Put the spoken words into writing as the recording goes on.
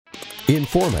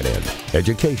Informative,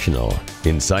 educational,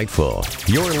 insightful.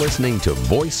 You're listening to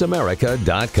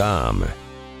VoiceAmerica.com.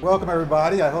 Welcome,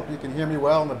 everybody. I hope you can hear me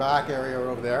well in the back area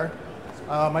over there.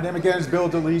 My name again is Bill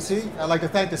DeLisi. I'd like to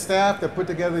thank the staff that put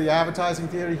together the advertising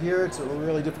theater here. It's a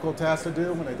really difficult task to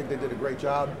do, and I think they did a great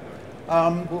job.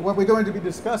 What we're going to be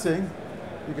discussing,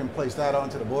 you can place that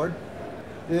onto the board,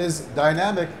 is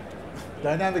dynamic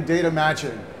data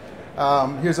matching.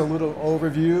 Here's a little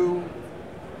overview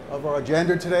of our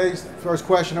agenda today. First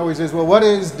question always is, well, what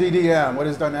is DDM? What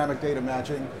is dynamic data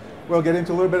matching? We'll get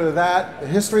into a little bit of that. The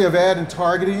history of ad and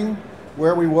targeting,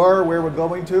 where we were, where we're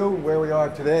going to, where we are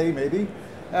today, maybe.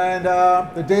 And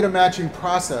the data matching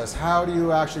process. How do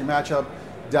you actually match up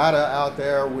data out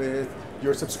there with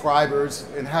your subscribers,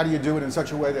 and how do you do it in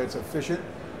such a way that it's efficient?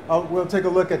 We'll take a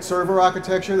look at server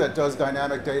architecture that does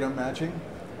dynamic data matching.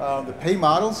 The pay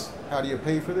models, how do you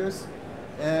pay for this?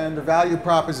 And the value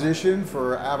proposition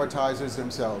for advertisers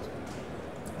themselves.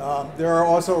 There are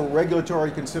also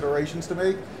regulatory considerations to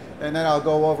make, and then I'll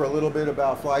go over a little bit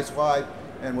about FlySwipe,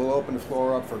 and we'll open the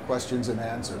floor up for questions and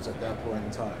answers at that point in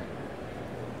time.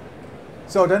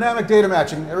 So dynamic data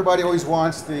matching, everybody always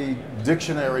wants the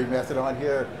dictionary method on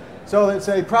here. So it's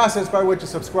a process by which a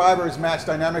subscriber is matched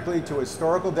dynamically to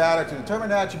historical data to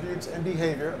determine attributes and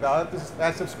behavior about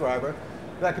that subscriber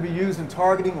that can be used in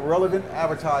targeting relevant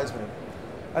advertisement.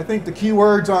 I think the key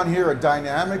words on here are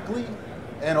dynamically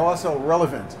and also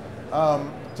relevant.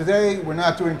 Today, we're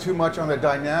not doing too much on the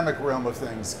dynamic realm of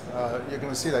things. You're going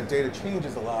to see that data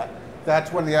changes a lot.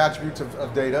 That's one of the attributes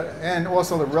of data, and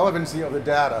also the relevancy of the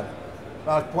data.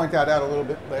 I'll point that out a little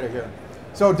bit later here.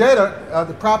 So data,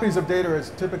 the properties of data is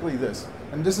typically this,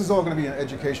 and this is all going to be an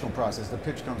educational process. The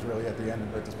pitch comes really at the end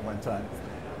at this point in time.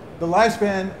 The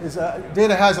lifespan is,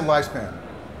 data has a lifespan.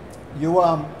 You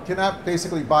cannot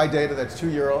basically buy data that's 2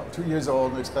 years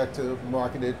old and expect to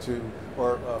market it to,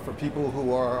 or for people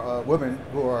who are women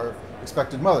who are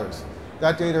expected mothers.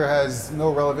 That data has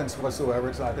no relevance whatsoever.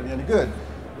 It's not going to be any good.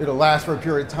 It'll last for a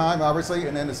period of time, obviously,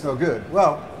 and then it's no good.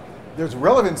 Well, there's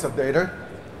relevance of data.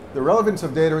 The relevance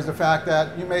of data is the fact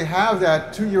that you may have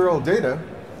that 2-year-old data,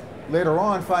 later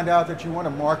on find out that you want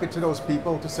to market to those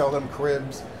people to sell them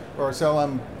cribs or sell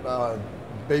them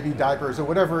baby diapers or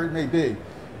whatever it may be.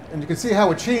 And you can see how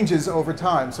it changes over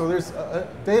time. So there's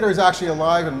data is actually a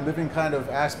live and living kind of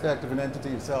aspect of an entity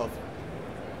itself.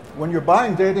 When you're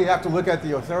buying data, you have to look at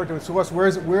the authoritative source.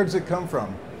 Where does it come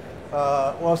from?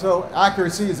 Also,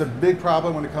 accuracy is a big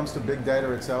problem when it comes to big data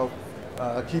itself.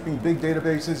 Keeping big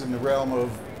databases in the realm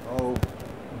of a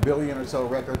billion or so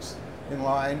records in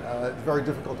line, it's very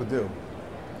difficult to do.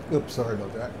 Oops, sorry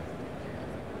about that.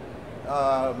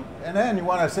 And then you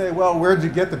want to say, well, where did you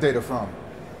get the data from?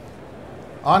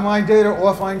 Online data,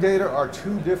 offline data are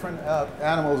two different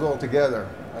animals altogether.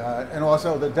 And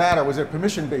also the data, was it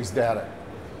permission-based data?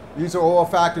 These are all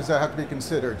factors that have to be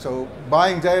considered. So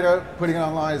buying data, putting it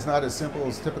online is not as simple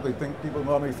as typically people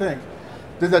normally think.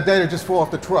 Did that data just fall off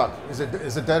the truck? Is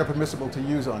the data permissible to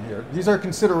use on here? These are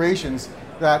considerations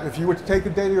that if you were to take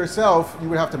the data yourself, you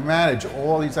would have to manage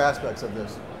all these aspects of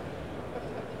this.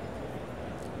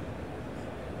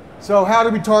 So how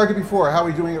did we target before? How are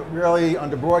we doing it really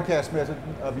under broadcast method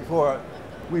before?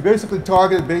 We basically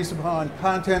targeted based upon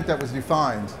content that was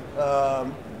defined.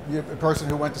 A person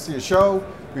who went to see a show,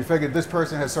 we figured this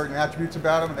person has certain attributes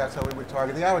about them, and that's how we would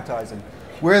target the advertising.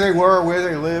 Where they were, where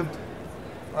they lived,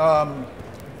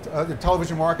 the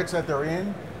television markets that they're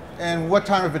in, and what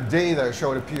time of the day that a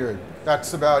show appeared.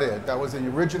 That's about it. That was the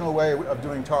original way of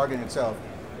doing targeting itself.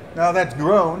 Now that's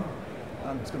grown.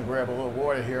 I'm just going to grab a little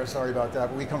water here, sorry about that,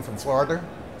 but we come from Florida,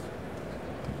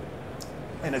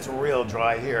 and it's real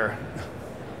dry here.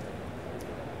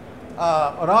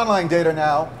 On online data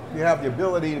now, you have the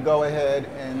ability to go ahead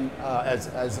and,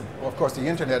 as of course the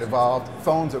internet evolved,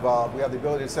 phones evolved, we have the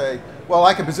ability to say, well,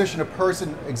 I can position a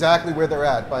person exactly where they're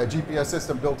at by a GPS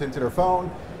system built into their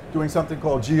phone, doing something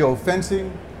called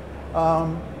geofencing.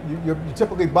 You're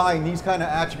typically buying these kind of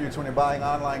attributes when you're buying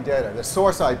online data. The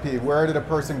source IP, where did a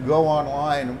person go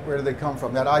online, where did they come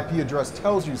from? That IP address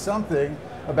tells you something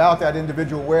about that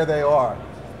individual, where they are.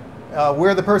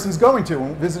 Where the person's going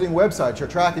to, visiting websites, you're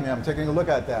tracking them, taking a look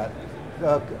at that.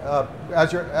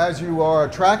 As you are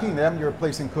tracking them, you're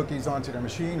placing cookies onto their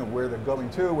machine of where they're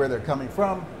going to, where they're coming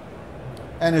from.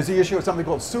 And there's the issue of something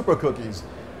called super cookies,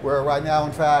 where right now,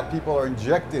 in fact, people are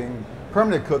injecting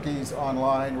permanent cookies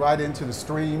online right into the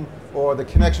stream or the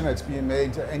connection that's being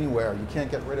made to anywhere. You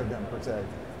can't get rid of them, per se.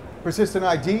 Persistent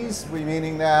IDs,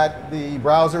 meaning that the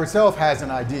browser itself has an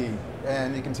ID,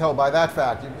 and you can tell by that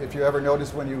fact. If you ever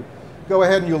notice when you go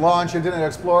ahead and you launch Internet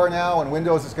Explorer now, and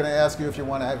Windows is going to ask you if you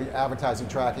want to have the advertising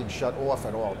tracking shut off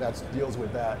at all. That deals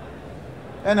with that.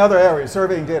 And other areas,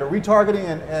 surveying data. Retargeting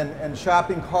and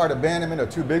shopping cart abandonment are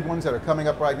two big ones that are coming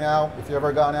up right now. If you've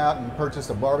ever gone out and purchased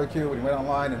a barbecue and you went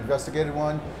online and investigated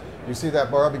one, you see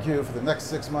that barbecue for the next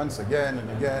 6 months again and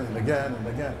again and again and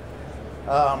again.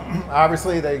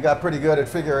 Obviously, they got pretty good at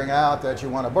figuring out that you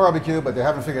want a barbecue, but they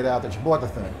haven't figured out that you bought the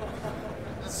thing.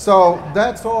 So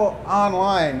that's all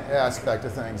online aspect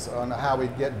of things on how we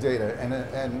get data,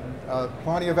 and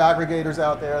plenty of aggregators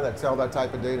out there that sell that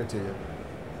type of data to you.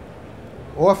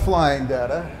 Offline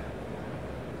data.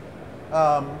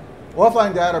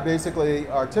 Offline data basically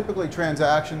are typically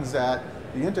transactions that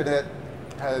the internet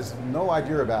has no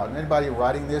idea about. And anybody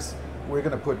writing this, we're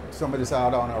going to put some of this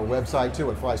out on our website too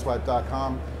at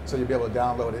flyswipe.com, so you'll be able to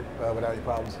download it without any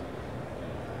problems.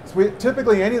 So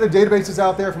typically, any of the databases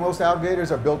out there for most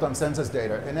aggregators are built on census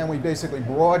data, and then we basically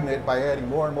broaden it by adding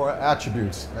more and more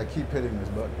attributes. I keep hitting this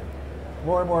button.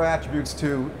 More and more attributes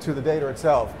to the data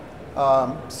itself.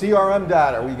 CRM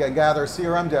data, we can gather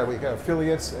CRM data. We have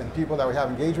affiliates and people that we have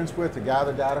engagements with to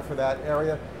gather data for that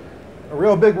area. A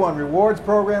real big one, rewards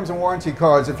programs and warranty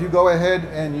cards. If you go ahead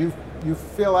and you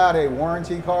fill out a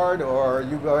warranty card, or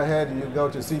you go ahead and you go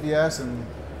to CVS and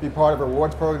be part of a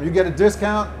rewards program, you get a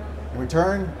discount. In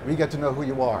return, we get to know who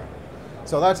you are.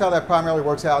 So that's how that primarily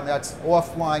works out, and that's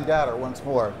offline data once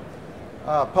more.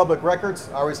 Public records,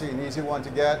 obviously an easy one to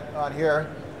get on here.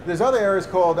 There's other areas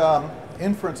called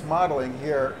inference modeling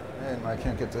here, and I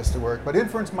can't get this to work, but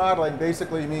inference modeling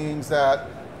basically means that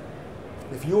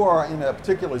if you are in a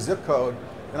particular zip code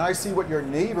and I see what your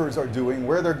neighbors are doing,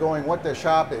 where they're going, what they're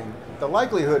shopping, the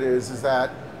likelihood is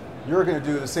that you're going to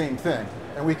do the same thing.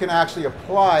 And we can actually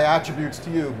apply attributes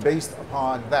to you based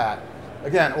upon that.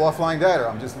 Again, offline data,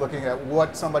 I'm just looking at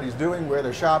what somebody's doing, where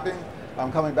they're shopping.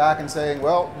 I'm coming back and saying,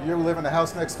 well, you live in the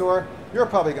house next door, you're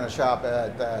probably going to shop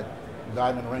at that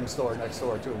diamond ring store next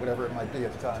door too, whatever it might be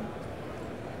at the time.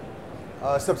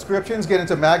 Subscriptions get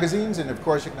into magazines, and of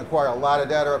course you can acquire a lot of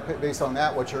data based on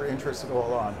that, what your interests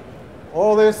all on.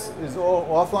 All this is all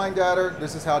offline data.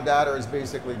 This is how data is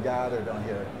basically gathered on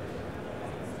here.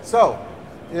 So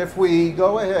if we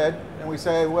go ahead and we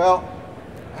say, well,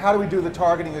 how do we do the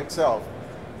targeting itself?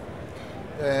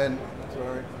 And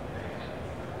sorry.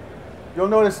 You'll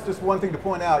notice just one thing to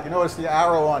point out. You notice the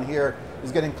arrow on here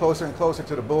is getting closer and closer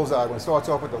to the bullseye. When it starts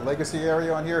off with the legacy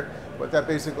area on here, what that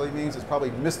basically means is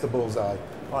probably missed the bullseye.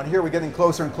 On here, we're getting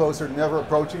closer and closer, never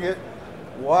approaching it.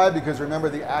 Why? Because remember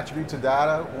the attributes of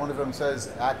data, one of them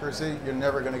says accuracy, you're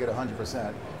never going to get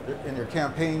 100%. In your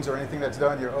campaigns or anything that's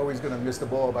done, you're always going to miss the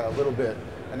ball by a little bit,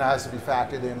 and that has to be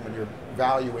factored in when you're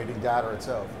evaluating data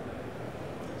itself.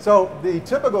 So the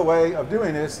typical way of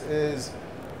doing this is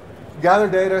gather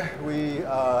data, we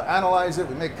analyze it,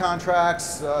 we make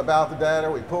contracts about the data,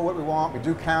 we pull what we want, we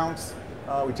do counts,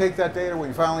 we take that data,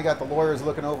 we finally got the lawyers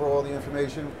looking over all the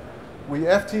information, we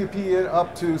FTP it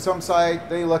up to some site,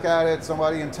 they look at it,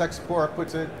 somebody in tech support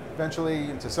puts it eventually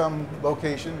into some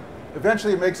location,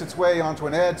 eventually it makes its way onto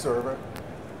an ad server,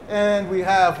 and we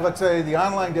have, let's say, the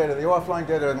online data, the offline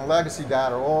data, and the legacy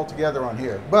data all together on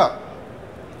here. But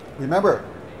remember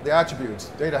the attributes,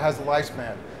 data has a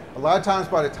lifespan. A lot of times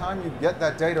by the time you get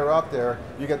that data up there,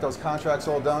 you get those contracts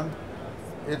all done,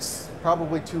 it's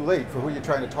probably too late for who you're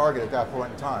trying to target at that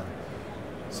point in time.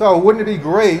 So wouldn't it be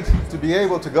great to be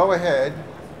able to go ahead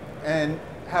and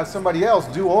have somebody else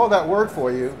do all that work for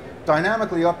you,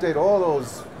 dynamically update all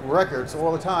those records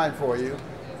all the time for you,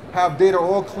 have data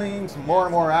all cleaned, more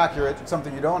and more accurate,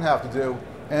 something you don't have to do,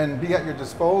 and be at your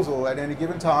disposal at any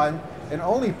given time, and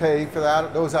only pay for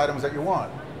those items that you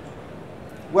want?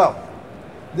 Well,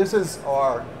 this is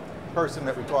our person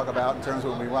that we talk about in terms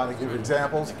of when we want to give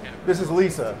examples. This is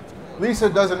Lisa. Lisa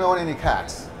doesn't own any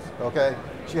cats, okay?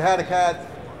 She had a cat,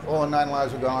 all 9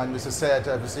 lives were gone. This is sad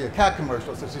to ever see a cat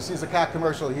commercial. So she sees a cat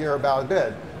commercial here about a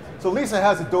bed. So Lisa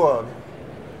has a dog.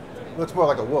 Looks more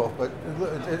like a wolf, but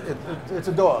it's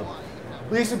a dog.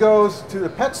 Lisa goes to the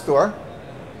pet store,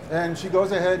 and she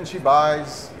goes ahead and she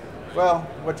buys, well,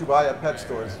 what you buy at pet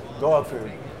stores, dog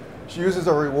food. She uses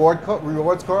a rewards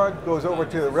card, goes over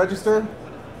to the register,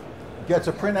 gets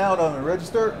a printout on the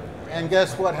register, and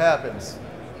guess what happens?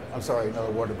 I'm sorry,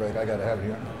 another water break, I gotta have it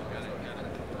here.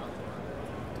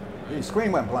 The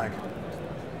screen went blank.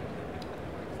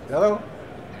 Hello?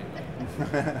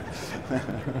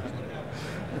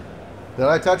 Did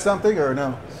I touch something or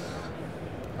no?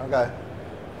 Okay,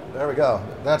 there we go.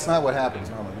 That's not what happens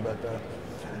normally,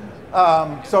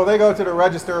 but so they go to the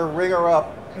register, ring her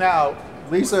up. Now,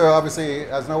 Lisa obviously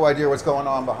has no idea what's going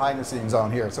on behind the scenes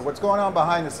on here. So what's going on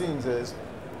behind the scenes is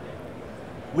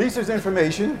Lisa's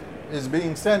information is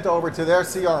being sent over to their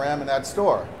CRM in that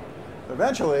store.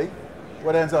 Eventually,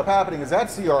 what ends up happening is that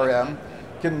CRM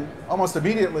can almost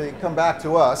immediately come back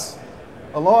to us,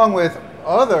 along with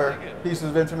other pieces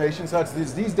of information such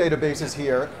as these databases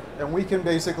here, and we can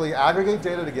basically aggregate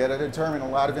data together to determine a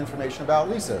lot of information about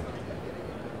Lisa.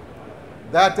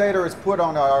 That data is put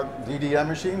on our DDM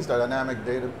machines, the dynamic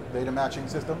data matching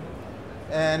system,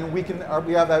 and we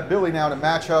have that ability now to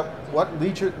match up what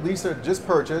Lisa just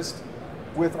purchased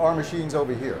with our machines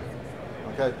over here.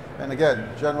 Okay, and again,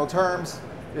 general terms,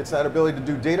 it's that ability to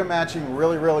do data matching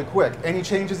really, really quick. Any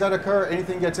changes that occur,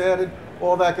 anything gets added,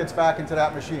 all that gets back into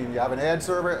that machine. You have an ad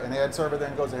server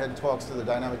then goes ahead and talks to the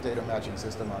dynamic data matching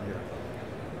system on here.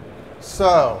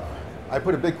 So, I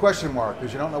put a big question mark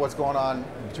because you don't know what's going on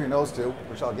between those two,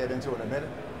 which I'll get into in a minute.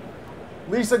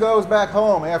 Lisa goes back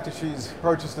home after she's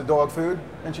purchased the dog food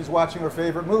and she's watching her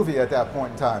favorite movie at that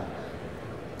point in time.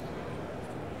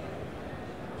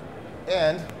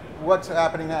 And what's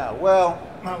happening now? Well,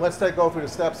 let's go through the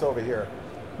steps over here.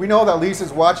 We know that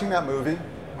Lisa's watching that movie,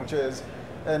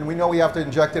 and we know we have to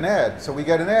inject an ad. So we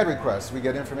get an ad request. We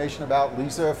get information about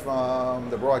Lisa from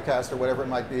the broadcaster, whatever it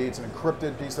might be. It's an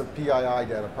encrypted piece of PII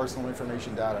data, personal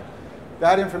information data.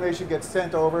 That information gets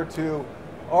sent over to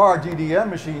our DDM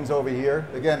machines over here,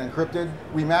 again, encrypted.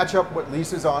 We match up what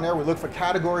Lisa's on there. We look for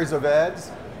categories of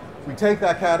ads. We take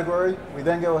that category, we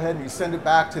then go ahead and we send it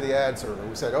back to the ad server.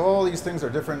 We said, oh, these things are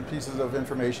different pieces of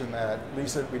information that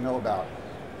Lisa we know about.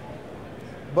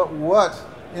 But what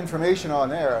information on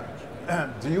there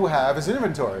do you have as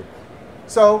inventory?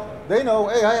 So they know,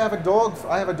 hey, I have a dog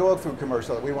food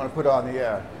commercial that we want to put on the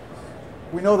air.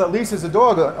 We know that Lisa's a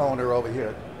dog owner over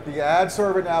here. The ad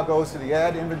server now goes to the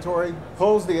ad inventory,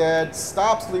 pulls the ad,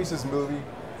 stops Lisa's movie,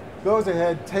 goes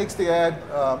ahead, takes the ad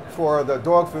for the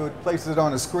dog food, places it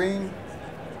on the screen,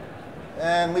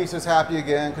 and Lisa's happy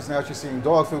again because now she's seeing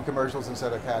dog food commercials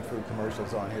instead of cat food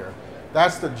commercials on here.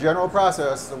 That's the general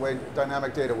process, the way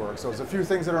dynamic data works. So there's a few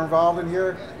things that are involved in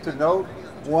here to note.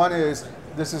 One is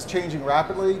this is changing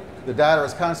rapidly. The data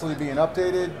is constantly being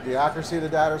updated. The accuracy of the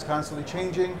data is constantly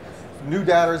changing. New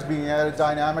data is being added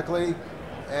dynamically.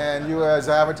 And you as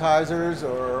advertisers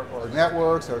or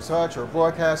networks or such or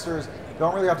broadcasters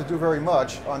don't really have to do very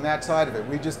much on that side of it.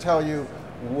 We just tell you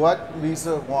what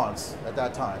Lisa wants at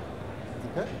that time.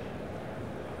 Okay?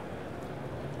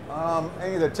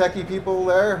 Any of the techie people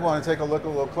there want to take a look a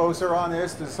little closer on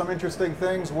this? There's some interesting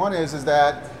things. One is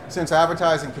that since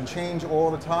advertising can change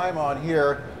all the time on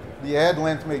here, the ad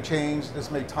length may change.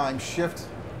 This may time shift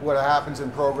what happens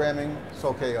in programming. It's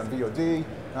okay on VOD,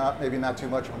 maybe not too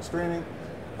much on streaming.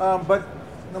 But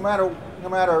no matter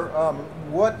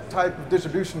what type of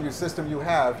distribution system you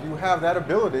have that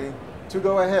ability to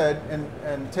go ahead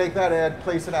and take that ad,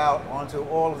 place it out onto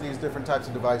all of these different types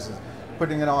of devices,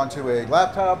 putting it onto a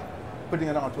laptop, putting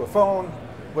it onto a phone,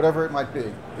 whatever it might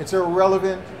be. It's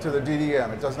irrelevant to the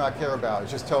DDM. It does not care about it. It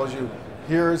just tells you,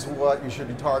 here's what you should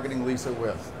be targeting Lisa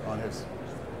with on his.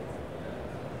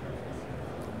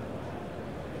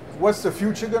 What's the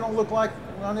future going to look like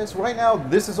on this? Right now,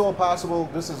 this is all possible.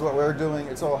 This is what we're doing.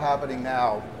 It's all happening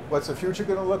now. What's the future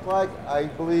going to look like? I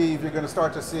believe you're going to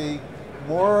start to see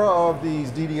more of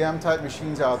these DDM type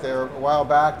machines out there. A while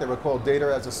back, they were called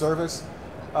data as a service,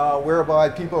 whereby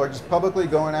people are just publicly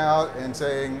going out and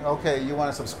saying, okay, you want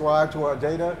to subscribe to our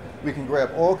data? We can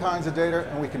grab all kinds of data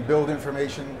and we can build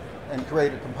information and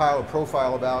compile a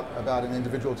profile about an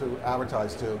individual to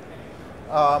advertise to.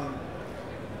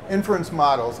 Inference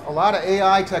models. A lot of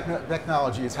AI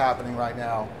technology is happening right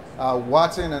now.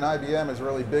 Watson and IBM is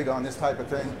really big on this type of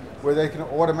thing, where they can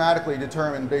automatically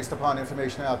determine based upon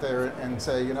information out there and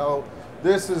say, you know,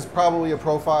 this is probably a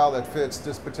profile that fits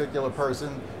this particular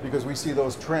person because we see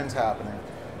those trends happening.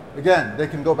 Again, they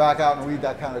can go back out and read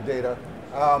that kind of data.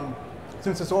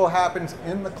 Since this all happens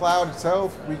in the cloud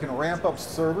itself, we can ramp up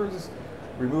servers,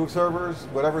 remove servers,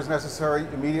 whatever is necessary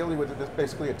immediately with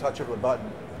basically a touch of a button.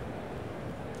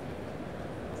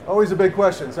 Always a big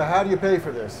question. So how do you pay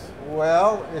for this?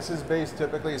 Well, this is based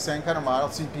typically the same kind of model,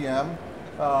 CPM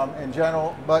in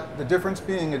general, but the difference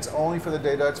being it's only for the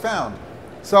data that's found.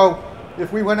 So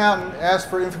if we went out and asked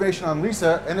for information on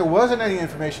Lisa and there wasn't any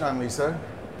information on Lisa,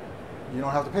 you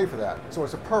don't have to pay for that. So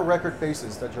it's a per record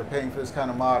basis that you're paying for this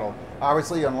kind of model.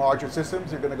 Obviously on larger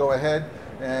systems, you're going to go ahead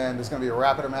and there's going to be a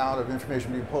rapid amount of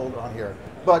information being pulled on here.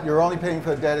 But you're only paying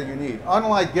for the data you need.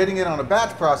 Unlike getting it on a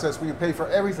batch process where you pay for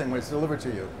everything when it's delivered to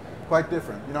you. Quite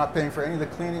different. You're not paying for any of the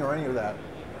cleaning or any of that.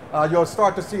 You'll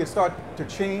start to see it start to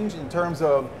change in terms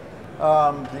of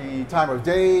the time of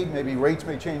day, maybe rates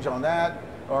may change on that,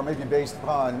 or maybe based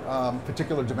upon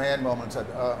particular demand moments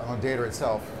on data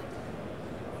itself.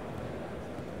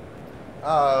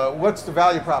 What's the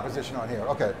value proposition on here?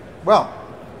 Okay, well,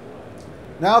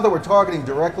 now that we're targeting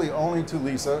directly only to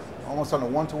Lisa almost on a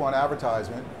one-to-one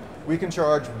advertisement, we can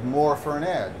charge more for an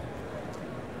ad.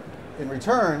 In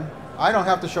return, I don't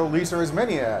have to show Lisa as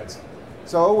many ads.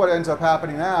 So what ends up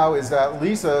happening now is that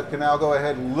Lisa can now go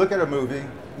ahead and look at a movie,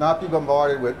 not be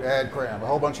bombarded with ad cram, a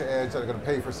whole bunch of ads that are going to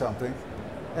pay for something.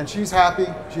 And she's happy,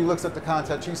 she looks at the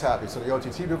content, she's happy. So the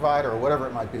OTT provider or whatever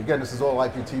it might be, again, this is all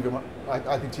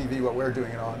IPTV what we're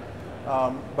doing it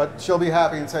on. But she'll be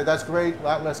happy and say, that's great, a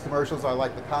lot less commercials, I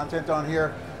like the content on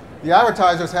here. The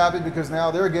advertiser's happy because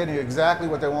now they're getting exactly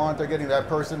what they want. They're getting that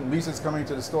person, Lisa's coming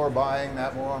to the store buying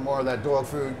that more and more of that dog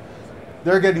food.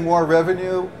 They're getting more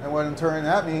revenue, and what in turn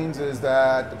that means is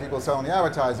that the people selling the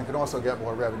advertising can also get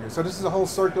more revenue. So this is a whole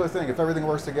circular thing. If everything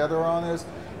works together on this,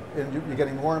 and you're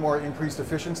getting more and more increased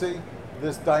efficiency,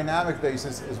 this dynamic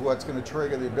basis is what's going to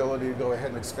trigger the ability to go ahead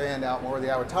and expand out more of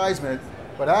the advertisement,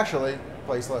 but actually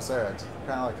place less ads.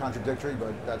 Kind of like contradictory,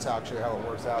 but that's actually how it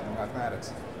works out in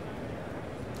mathematics.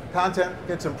 Content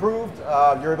gets improved,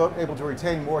 you're able to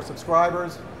retain more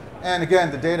subscribers, and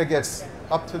again, the data gets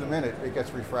up to the minute, it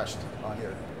gets refreshed on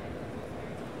here.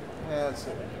 Let's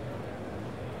see.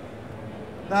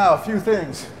 Now, a few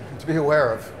things to be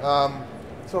aware of.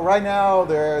 So right now,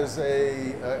 there's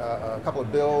a couple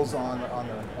of bills on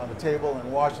the table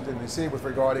in Washington, D.C. with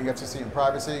regarding FCC and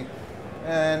privacy,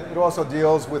 and it also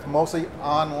deals with mostly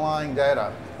online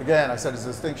data. Again, I said there's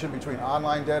a distinction between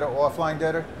online data, offline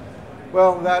data.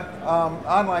 Well, that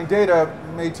online data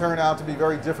may turn out to be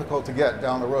very difficult to get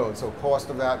down the road, so cost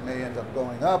of that may end up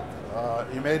going up.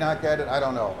 You may not get it, I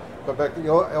don't know. But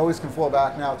you always can fall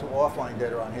back now to offline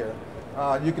data on here.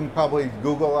 You can probably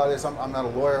Google a lot of this. I'm not a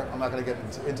lawyer, I'm not going to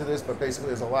get into this, but basically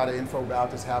there's a lot of info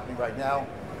about this happening right now.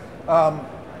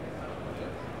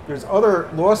 There's other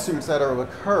lawsuits that have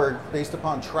occurred based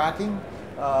upon tracking.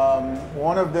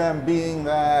 One of them being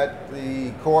that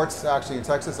the courts actually in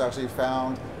Texas actually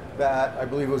found that I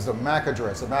believe it was a MAC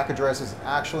address. A MAC address is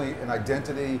actually an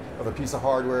identity of a piece of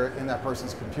hardware in that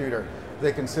person's computer.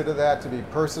 They consider that to be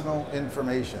personal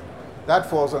information. That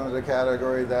falls under the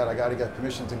category that I got to get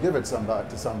permission to give it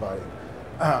to somebody.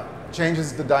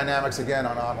 Changes the dynamics again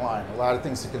on online. A lot of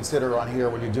things to consider on here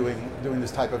when you're doing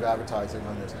this type of advertising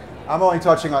on this. I'm only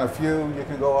touching on a few. You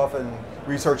can go off and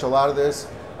research a lot of this.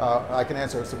 I can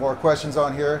answer some more questions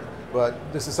on here, but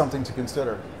this is something to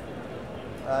consider.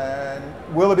 And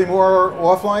will there be more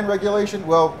offline regulation?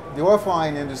 Well, the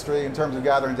offline industry, in terms of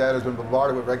gathering data, has been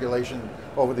bombarded with regulation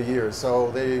over the years.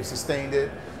 So they've sustained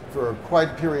it for quite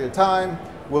a period of time.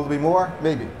 Will there be more?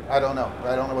 Maybe. I don't know.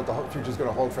 I don't know what the future is going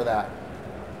to hold for that.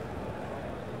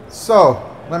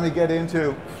 So let me get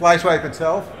into FlySwipe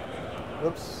itself.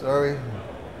 Oops, sorry.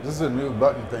 This is a new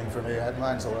button thing for me.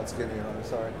 Mine's a lot skinnier. I'm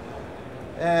sorry.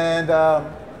 And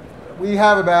we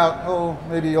have about,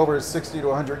 maybe over 60 to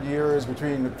 100 years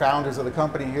between the founders of the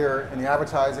company here in the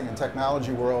advertising and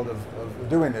technology world of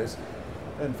doing this.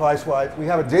 In FlySwipe, we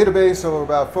have a database of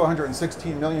about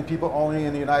 416 million people only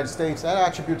in the United States. That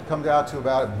attribute comes out to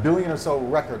about 1 billion or so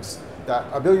records,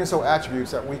 a billion or so attributes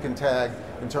that we can tag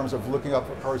in terms of looking up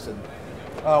a person.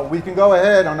 We can go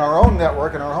ahead on our own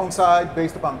network and our own side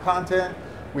based upon content.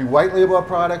 We white label our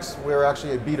products. We're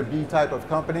actually a B2B type of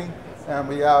company, and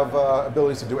we have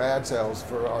abilities to do ad sales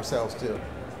for ourselves too.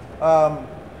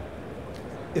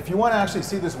 If you want to actually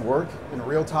see this work in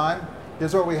real time,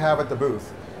 here's what we have at the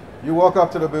booth. You walk up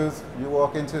to the booth, you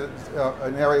walk into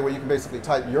an area where you can basically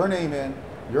type your name in,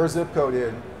 your zip code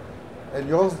in, and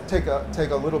you'll take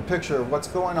a little picture of what's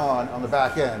going on the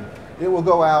back end. It will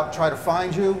go out, try to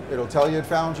find you, it'll tell you it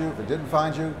found you. If it didn't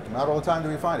find you, not all the time do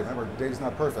we find it. Remember, data's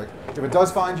not perfect. If it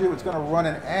does find you, it's going to run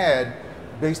an ad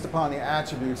based upon the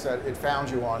attributes that it found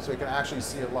you on, so you can actually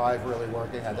see it live really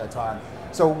working at that time.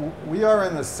 So we are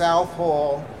in the South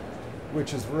Hall,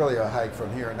 which is really a hike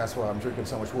from here, and that's why I'm drinking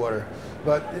so much water.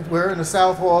 But we're in the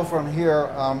South Hall from here.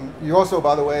 You also,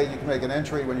 by the way, you can make an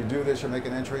entry. When you do this, you'll make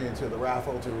an entry into the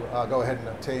raffle to go ahead and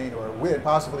obtain or win,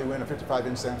 possibly win a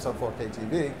 55-inch Samsung 4K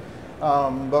TV.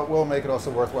 But we'll make it also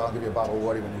worthwhile and give you a bottle of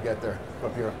water when you get there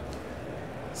from here.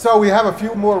 So we have a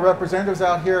few more representatives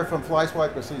out here from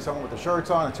FlySwipe. You'll see someone with the shirts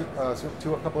on, and a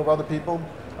couple of other people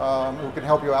who can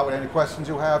help you out with any questions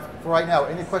you have. For right now,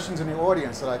 any questions in the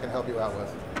audience that I can help you out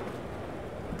with?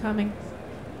 Coming.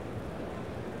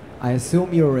 I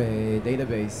assume your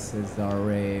databases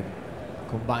are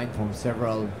combined from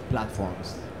several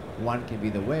platforms. One can be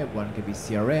the web, one can be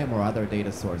CRM or other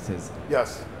data sources.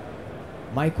 Yes.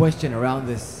 My question around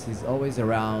this is always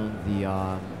around the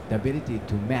ability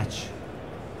to match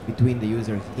between the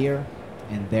users here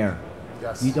and there.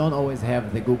 Yes. You don't always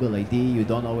have the Google ID, you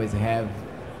don't always have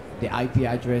the IP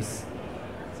address.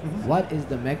 Mm-hmm. What is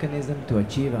the mechanism to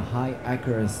achieve a high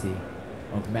accuracy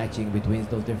of matching between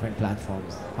those different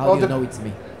platforms? How Well, do you know it's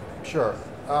me? Sure.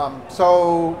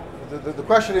 So the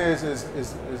question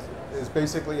is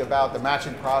basically about the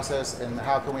matching process and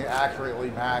how can we accurately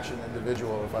match an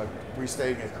individual, if I'm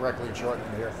restating it correctly and shortening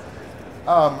it here.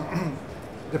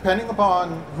 Depending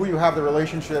upon who you have the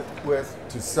relationship with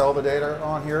to sell the data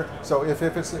on here, so if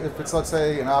it's let's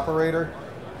say an operator,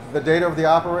 the data of the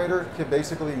operator can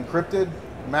basically encrypted,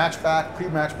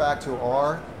 pre-match back to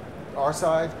our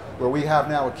side, where we have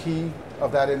now a key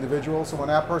of that individual. So when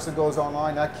that person goes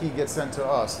online, that key gets sent to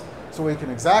us. So we can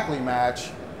exactly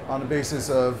match on the basis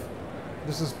of,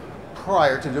 this is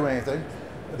prior to doing anything,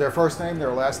 their first name,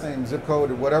 their last name, zip code,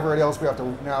 and whatever else we have to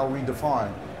now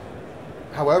redefine.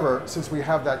 However, since we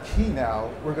have that key now,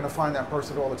 we're going to find that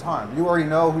person all the time. You already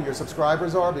know who your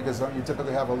subscribers are because you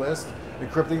typically have a list.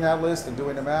 Encrypting that list and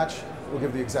doing the match will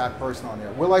give the exact person on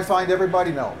there. Will I find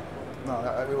everybody? No.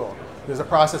 No, we won't. There's a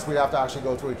process we have to actually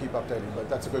go through to keep updating, but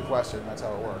that's a good question. That's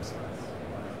how it works.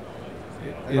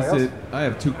 I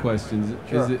have two questions.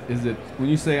 Sure. Is it when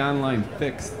you say online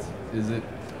fixed, is it,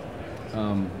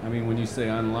 I mean, when you say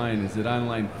online, is it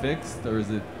online fixed or is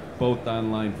it both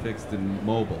online fixed and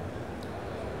mobile?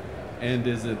 And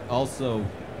is it also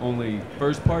only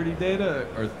first-party data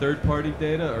or third-party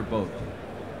data or both?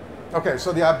 Okay,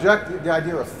 so the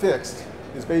idea of fixed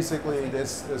is basically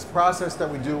this process that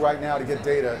we do right now to get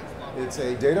data. It's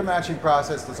a data matching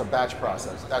process that's a batch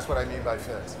process. That's what I mean by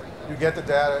fixed. You get the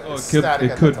data, it's static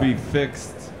it at could the be time.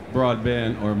 fixed,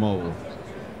 broadband, or mobile.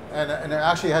 And it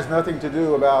actually has nothing to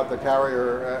do about the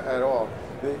carrier at all.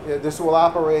 This will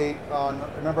operate on,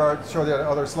 remember I showed you that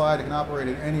other slide, it can operate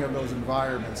in any of those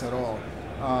environments at all.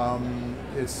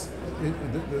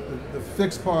 The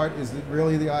fixed part is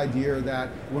really the idea that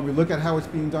when we look at how it's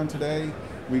being done today,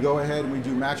 we go ahead and we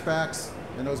do matchbacks,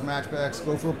 and those matchbacks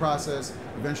go through a process.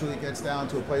 Eventually it gets down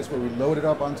to a place where we load it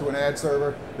up onto an ad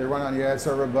server, they run on the ad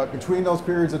server, but between those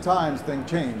periods of time, things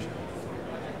change.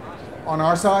 On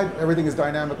our side, everything is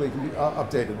dynamically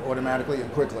updated automatically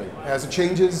and quickly. As it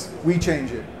changes, we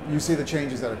change it. You see the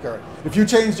changes that occur. If you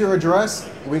changed your address,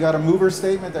 we got a mover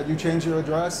statement that you changed your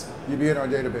address, you'd be in our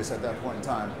database at that point in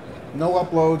time. No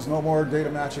uploads, no more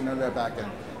data matching, none of that back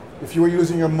end. If you were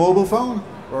using your mobile phone,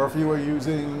 or if you were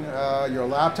using your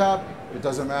laptop, it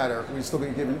doesn't matter. We'd still be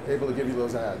able to give you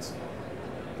those ads.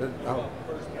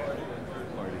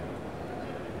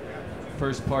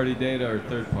 First party data or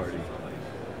third party?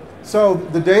 So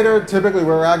the data typically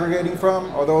we're aggregating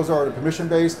from, or those are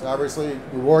permission-based, obviously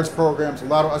rewards programs.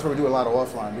 That's where we do a lot of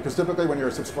offline, because typically when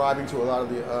you're subscribing to a lot of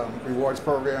the rewards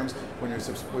programs, when you're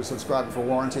subscribing for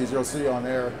warranties, you'll see on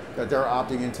there that they're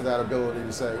opting into that ability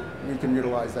to say we can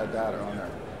utilize that data on there.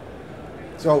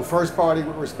 So first party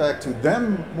with respect to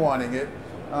them wanting it,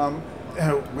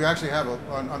 we actually have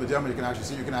on the demo you can actually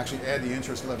see you can actually add the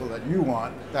interest level that you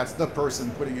want. That's the person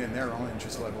putting in their own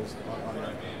interest levels on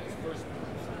there.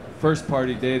 First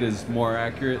party data is more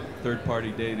accurate, third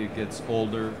party data gets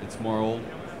older, it's more old?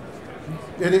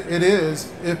 It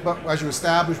is, but as you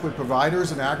establish with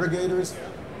providers and aggregators,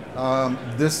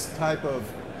 this type of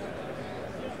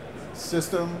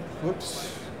system,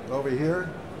 whoops, over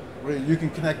here, where you can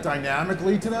connect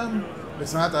dynamically to them,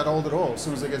 it's not that old at all. As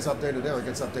soon as it gets updated there, it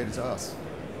gets updated to us.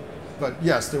 But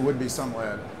yes, there would be some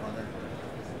lag on there.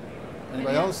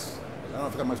 Anybody else? I don't know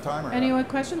if I've got much time or Any not. more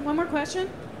question? One more question?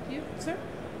 You, sir?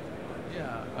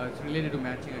 Yeah, it's related to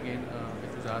matching again,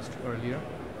 which was asked earlier.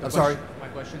 I'm sorry? My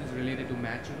question is related to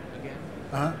matching again,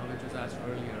 which was asked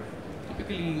earlier.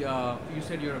 Typically, you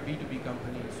said you're a B2B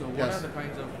company, so what Yes. are the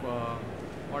kinds of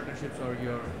partnerships or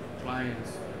your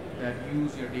clients that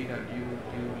use your data? Do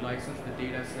you license the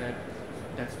data set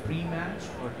that's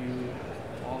pre-matched, or do you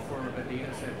offer a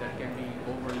data set that can be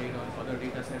overlaid on other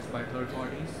data sets by third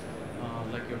parties,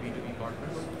 like your B2B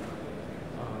partners?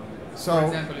 For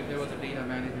example, if there was a data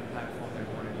management platform that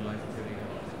wanted to license your data,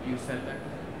 do you sell that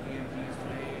to EMPs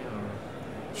today?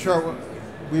 Or Sure.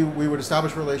 We would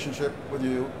establish a relationship with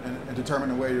you and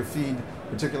determine a way to feed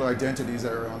particular identities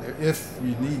that are on there, if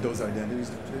you need those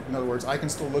identities. In other words, I can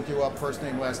still look you up, first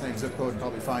name, last name, zip code, and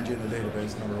probably find you in the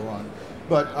database, number one.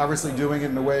 But obviously doing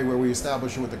it in a way where we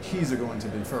establish what the keys are going to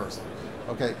be first.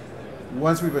 Okay,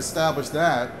 once we've established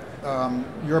that,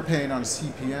 you're paying on a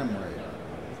CPM rate.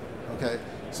 Okay,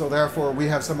 so therefore we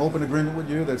have some open agreement with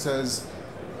you that says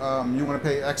you want to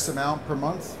pay X amount per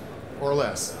month or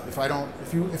less.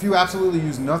 If you absolutely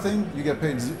use nothing, you get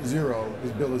paid zero.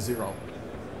 His bill is zero.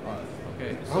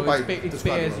 okay, so it's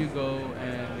pay as you go,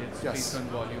 and it's based on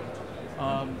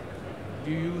volume.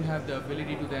 Do you have the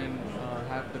ability to then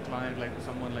have the client, like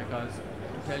someone like us,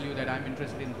 to tell you that I'm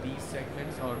interested in these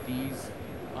segments or these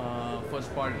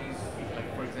first parties,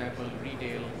 like for example,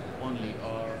 retail only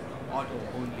or auto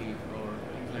only or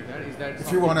things like that? Is that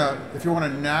if you want to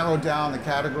narrow down the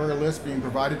category list being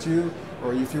provided to you,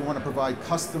 or if you want to provide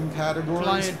custom categories,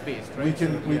 client-based,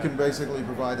 right? we can basically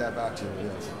provide that back to you.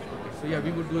 Yes. So yeah,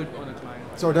 we would do it on a client.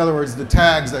 So in other words, the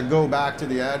tags that go back to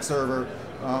the ad server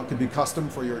could be custom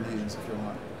for your needs if you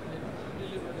want.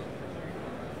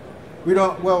 We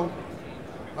don't, well,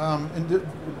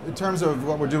 in terms of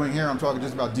what we're doing here, I'm talking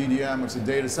just about DDM, which is the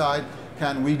data side.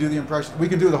 Can we do the impression? We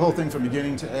can do the whole thing from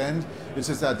beginning to end. It's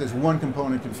just that this one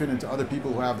component can fit into other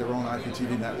people who have their own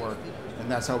IPTV network, and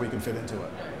that's how we can fit into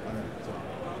it.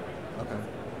 Okay.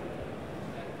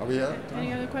 Are we here?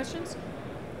 Any other questions?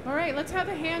 All right, let's have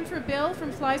a hand for Bill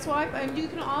from FlySwipe, and you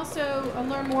can also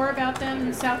learn more about them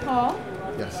in South Hall.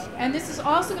 Yes. And this is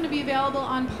also going to be available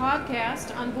on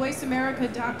podcast on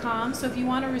voiceamerica.com. So if you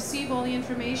want to receive all the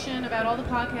information about all the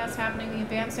podcasts happening in the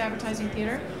Advanced Advertising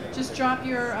Theater, just drop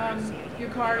your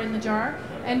card in the jar.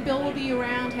 And Bill will be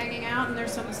around hanging out, and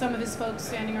there's some of his folks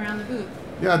standing around the booth.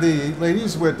 Yeah, the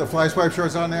ladies with the FlySwipe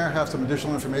shirts on there have some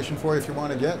additional information for you if you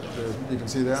want to get. You can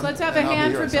see them. So let's have a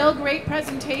hand for Bill. Great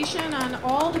presentation on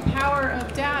all the power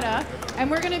of data.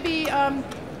 And we're going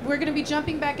to be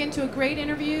jumping back into a great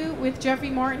interview with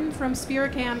Jeffrey Martin from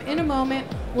Spiricam in a moment.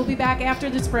 We'll be back after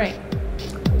this break.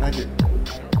 Thank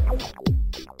you.